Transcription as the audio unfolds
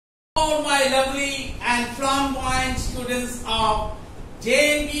my lovely and flamboyant students of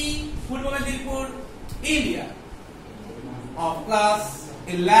JNV East Medinipur, India, of class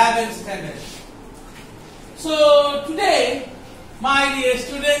 11 standard. So today, my dear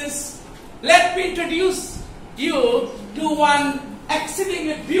students, let me introduce you to one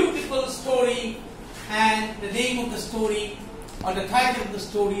exceedingly beautiful story, and the name of the story or the title of the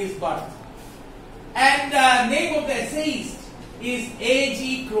story is Birth. And the name of the essayist is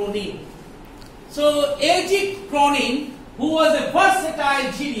A.G. Cronin. So A.G. Cronin, who was a versatile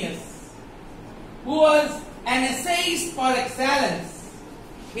genius, who was an essayist par excellence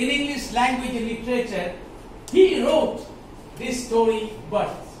in English language and literature, he wrote this story,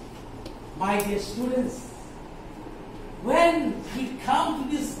 Birth. My dear students, when we come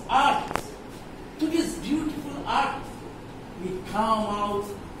to this earth, to this beautiful earth, we come out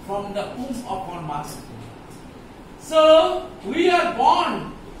from the womb of our mother. So we are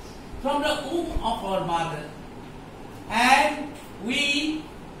born from the womb of our mother, and we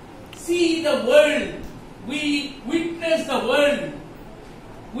see the world, we witness the world,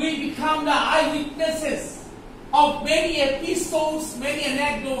 we become the eyewitnesses of many episodes, many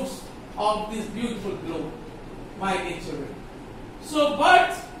anecdotes of this beautiful globe, my dear children. So,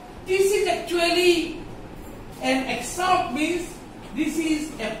 but this is actually an excerpt, means this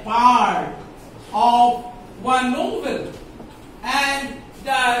is a part of one novel, and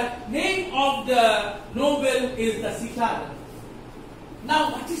the name of the novel is The Citadel.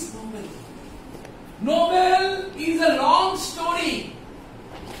 Now, what is novel? Novel is a long story.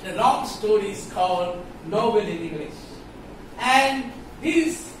 The long story is called novel in English. And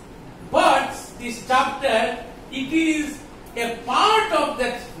this Birth, this chapter, it is a part of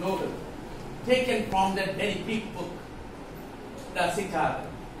that novel, taken from that very big book, The Citadel,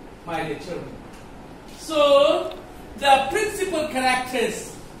 my dear children. So, the principal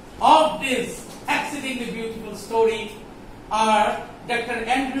characters of this exceedingly beautiful story are Dr.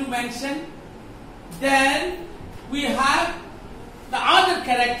 Andrew mentioned. Then we have the other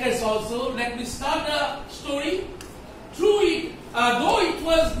characters also. Let me start the story. Though it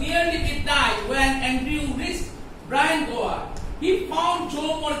was nearly midnight when Andrew reached Brian Goa, he found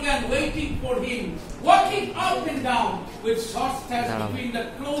Joe Morgan waiting for him, walking up and down with short steps between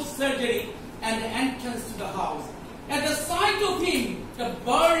the closed surgery and the entrance to the house. At the sight of him, the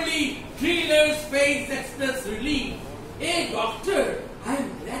burly trealer's face expressed relief. "Hey, doctor,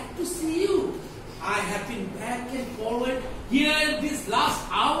 I'm glad to see you. I have been back and forward here this last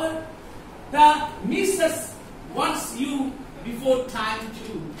hour. The missus wants you before time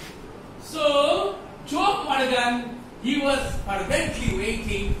too." So, Joe Morgan, he was fervently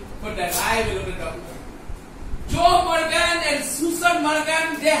waiting for the arrival of the doctor. Joe Morgan and Susan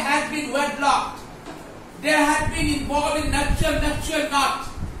Morgan, they had been wedlocked. They had been involved in nuptial knot.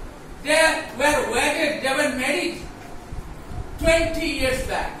 They were wedded, they were married 20 years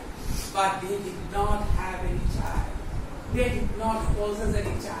back. But they did not have any child. They did not possess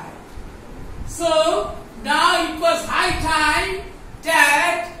any child. So, now it was high time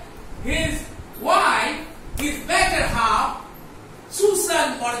that his wife, his better half,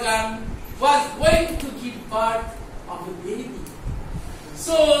 Susan Morgan, was going to give birth of a baby.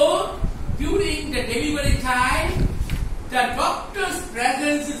 So, during the delivery time, the doctor's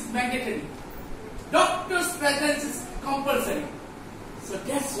presence is mandatory. Doctor's presence is compulsory. So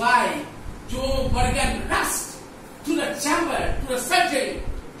that's why Joe Morgan rushed to the chamber, to the surgery,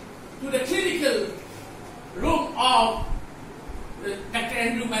 to the clinical room of Dr.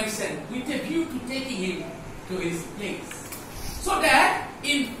 Andrew Manson, with a view to taking him to his place, so that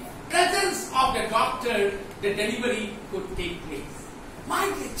in presence of the doctor, the delivery could take place. My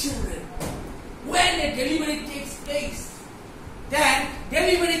dear children, when a delivery takes place, then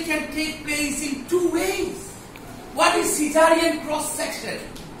delivery can take place in two ways. One is cesarean cross-section,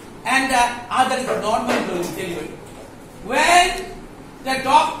 and the other is normal delivery. When the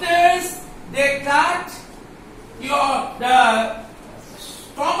doctors, they cut the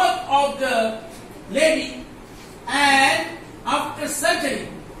stomach of the lady, and after surgery,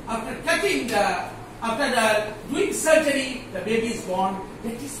 after doing surgery, the baby is born.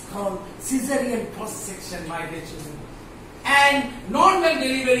 That is called cesarean cross-section, my dear children. And normal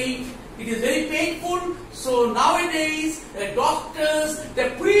delivery, it is very painful. So nowadays, the doctors, they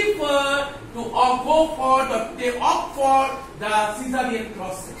prefer to opt for the cesarean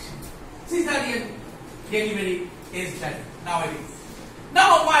cross-section. Cesarean delivery is done nowadays.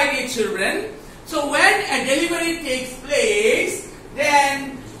 Now, my dear children, so when a delivery takes place,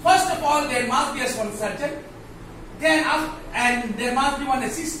 then first of all, there must be one surgeon, and there must be one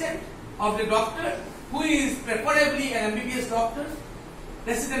assistant of the doctor, who is preferably an MBBS doctor,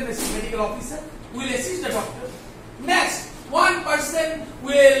 resident medical officer will assist the doctor. Next, one person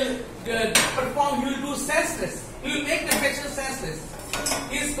will perform, he will do senseless. He will make the patient senseless.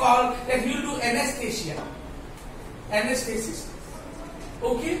 He is called that he will do anesthesia. Anesthetist.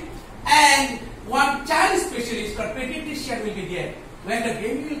 Okay? And one child specialist or pediatrician will be there. When the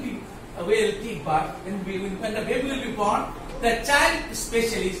baby will take birth, when the baby will be born, the child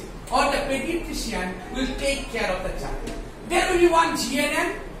specialist or the pediatrician will take care of the child. There will be one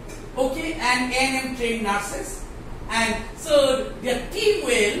GNM, okay, and ANM trained nurses, and so the team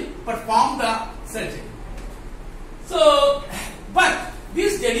will perform the surgery. So, but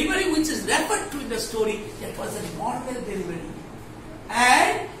this delivery which is referred to in the story, that was a normal delivery,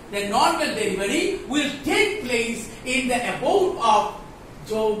 and the normal delivery will take place in the abode of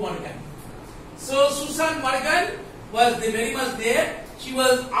Joe Morgan. So Susan Morgan was very much there. She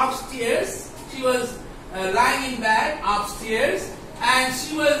was upstairs. She was lying in bed upstairs, and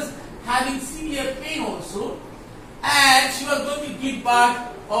she was having severe pain also. And she was going to give birth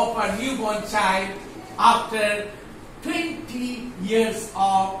of a newborn child after 20 years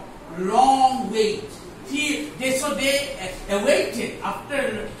of long wait. They awaited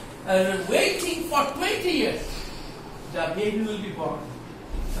after waiting for 20 years. The baby will be born,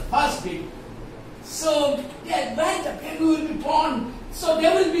 the first baby. So when the baby will be born, so they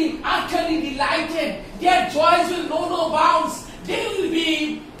will be utterly delighted. Their joys will know no bounds. They will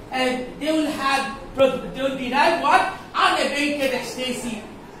derive what? Unabated ecstasy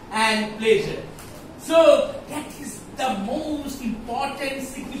and pleasure. So that is the most important,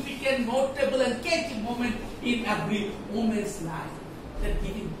 significant, notable and catchy moment in every woman's life, that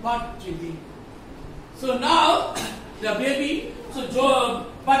giving birth to baby. So now the baby,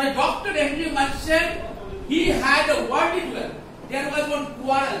 but the doctor Andrew mentioned he had a wordy duel. There was one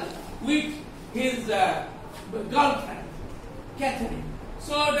quarrel with his girlfriend, Catherine.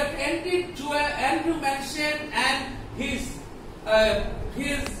 So that Andrew mentioned and his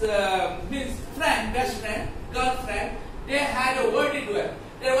friend, best friend, girlfriend, they had a wordy duel.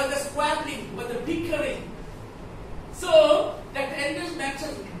 There was a squabbling, but the bickering. So that Andrew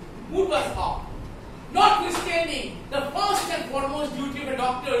mentioned mood was off. Notwithstanding, the first and foremost duty of a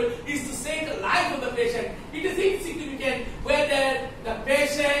doctor is to save the life of the patient. It is insignificant whether the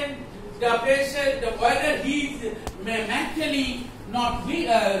patient, whether he is mentally not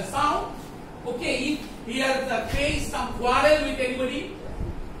sound. Okay, if he has faced some quarrel with anybody,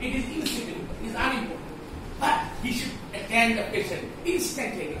 it is insignificant, it is unimportant. But he should attend the patient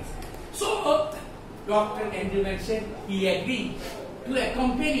instantaneously. So, Dr. Andrew mentioned he agreed to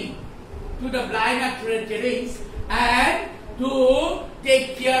accompany to the blind terrains and to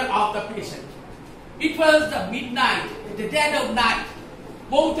take care of the patient. It was the midnight, the dead of night.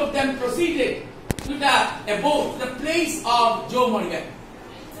 Both of them proceeded to the abode, the place of Joe Morgan.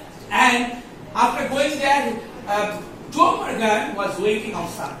 And after going there, Joe Morgan was waiting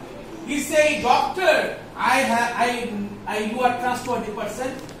outside. He said, "Doctor, you are a trustworthy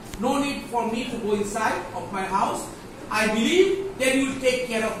person. No need for me to go inside of my house. I believe that you will take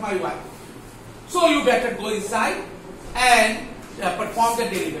care of my wife. So you better go inside and perform the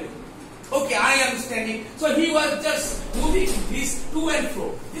delivery." Okay, I am understanding. So he was just moving this to and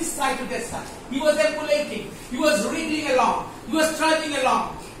fro, this side to that side. He was embulating. He was wriggling along. He was trudging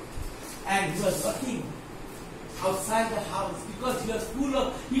along. And he was working outside the house because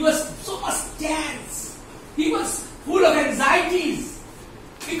he was so much tense. He was full of anxieties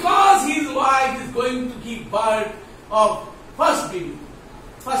because his wife is going to give birth of first baby,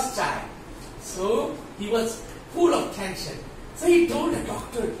 first child. So he was full of tension. So he told the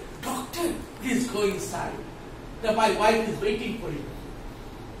doctor, "Doctor, please go inside. My wife is waiting for you."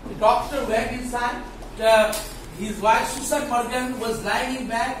 The doctor went inside. His wife Susan Morgan was lying in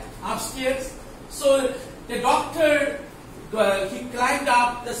bed upstairs. So the doctor he climbed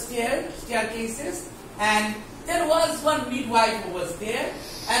up the staircases, and there was one midwife who was there,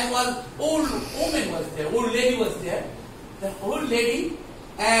 and one old woman was there. Old lady was there. The old lady.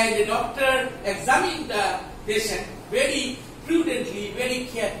 And the doctor examined the patient very prudently, very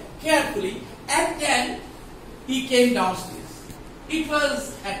carefully, and then he came downstairs. It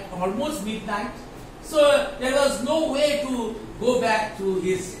was at almost midnight, so there was no way to go back to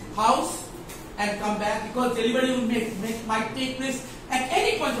his house and come back because delivery might take place at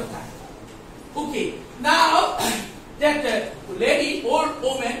any point of time. Okay, now that lady, old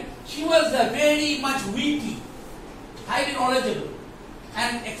woman, she was very much witty, highly knowledgeable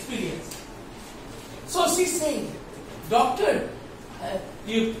and experienced. So she said, "Doctor,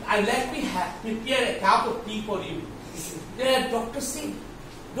 let me prepare a cup of tea for you." The doctor said,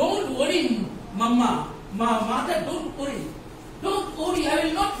 "Don't worry, mother, don't worry. Don't worry, I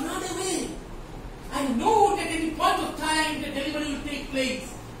will not run away. I know that at any point of time the delivery will take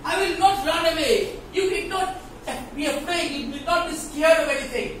place. I will not run away. You need not be afraid. You need not be scared of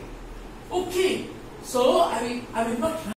anything. Okay, so I will not run.